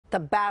The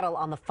battle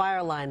on the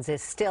fire lines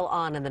is still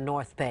on in the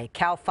North Bay.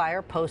 CAL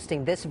FIRE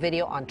posting this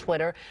video on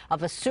Twitter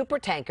of a super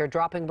tanker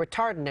dropping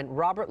retardant in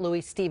Robert Louis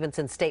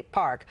Stevenson State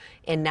Park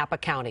in Napa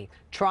County,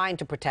 trying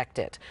to protect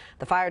it.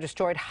 The fire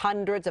destroyed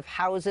hundreds of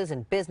houses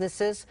and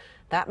businesses.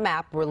 That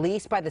map,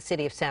 released by the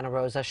city of Santa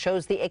Rosa,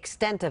 shows the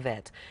extent of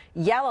it.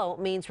 Yellow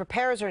means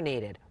repairs are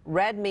needed.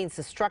 Red means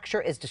the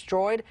structure is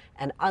destroyed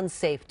and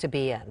unsafe to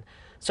be in.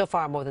 So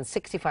far, more than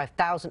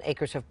 65,000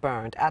 acres have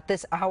burned. At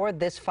this hour,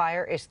 this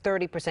fire is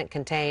 30%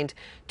 contained,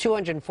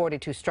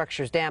 242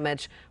 structures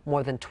damaged,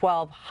 more than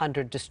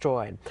 1,200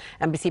 destroyed.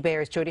 NBC Bay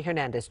Area's Jodi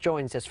Hernandez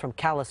joins us from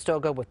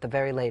Calistoga with the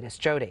very latest.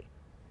 Jodi.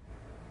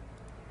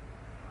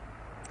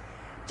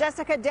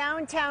 Jessica,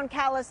 downtown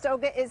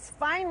Calistoga is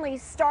finally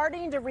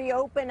starting to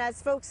reopen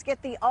as folks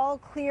get the all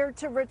clear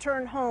to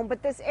return home.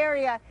 But this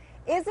area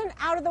isn't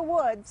out of the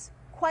woods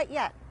quite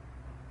yet.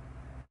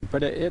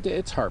 But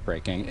it's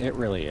heartbreaking. It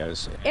really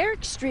is.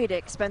 Eric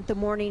Streetick spent the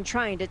morning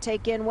trying to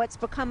take in what's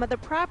become of the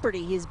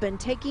property he's been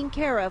taking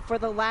care of for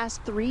the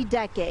last 3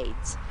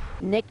 decades.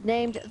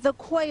 Nicknamed the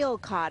Quail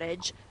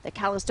Cottage, the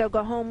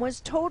Calistoga home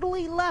was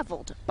totally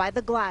leveled by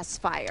the glass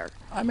fire.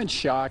 I'm in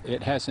shock.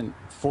 It hasn't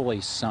fully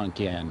sunk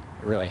in.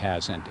 It really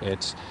hasn't.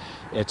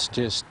 It's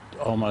just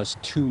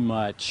almost too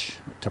much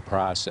to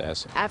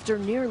process. After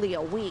nearly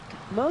a week,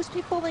 most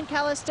people in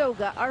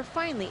Calistoga are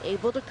finally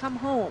able to come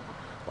home.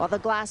 While the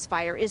glass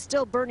fire is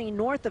still burning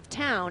north of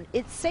town,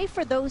 it's safe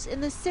for those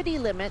in the city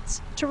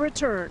limits to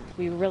return.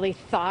 We really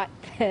thought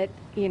that,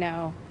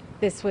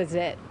 this was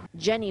it.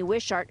 Jenny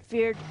Wishart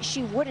feared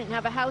she wouldn't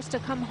have a house to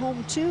come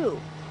home to.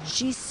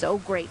 She's so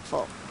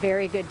grateful.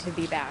 Very good to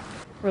be back.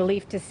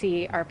 Relief to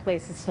see our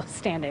place is still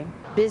standing.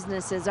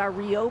 Businesses are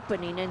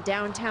reopening in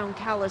downtown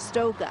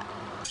Calistoga.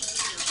 The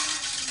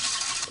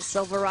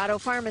Silverado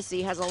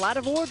Pharmacy has a lot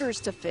of orders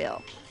to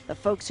fill. The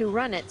folks who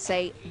run it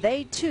say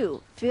they,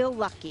 too, feel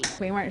lucky.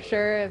 We weren't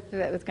sure if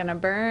it was going to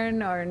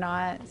burn or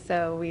not,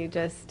 so we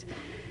just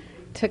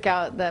took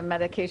out the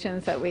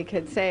medications that we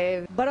could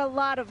save. But a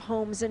lot of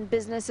homes and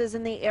businesses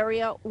in the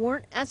area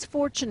weren't as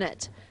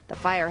fortunate. The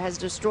fire has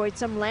destroyed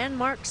some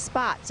landmark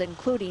spots,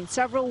 including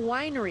several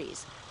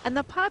wineries and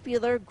the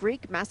popular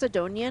Greek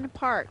Macedonian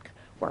Park,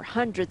 where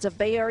hundreds of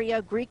Bay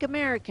Area Greek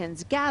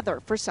Americans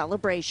gather for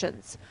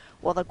celebrations.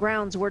 While the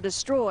grounds were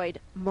destroyed,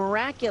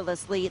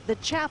 miraculously, the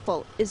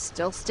chapel is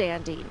still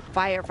standing.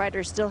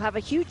 Firefighters still have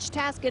a huge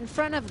task in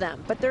front of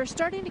them, but they're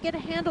starting to get a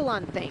handle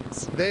on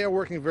things. They are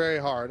working very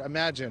hard.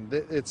 Imagine,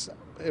 it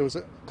was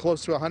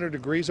close to 100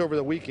 degrees over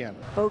the weekend.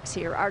 Folks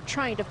here are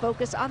trying to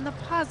focus on the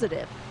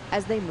positive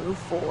as they move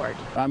forward.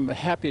 I'm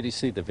happy to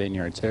see the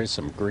vineyards. There's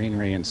some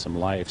greenery and some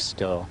life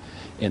still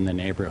in the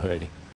neighborhood.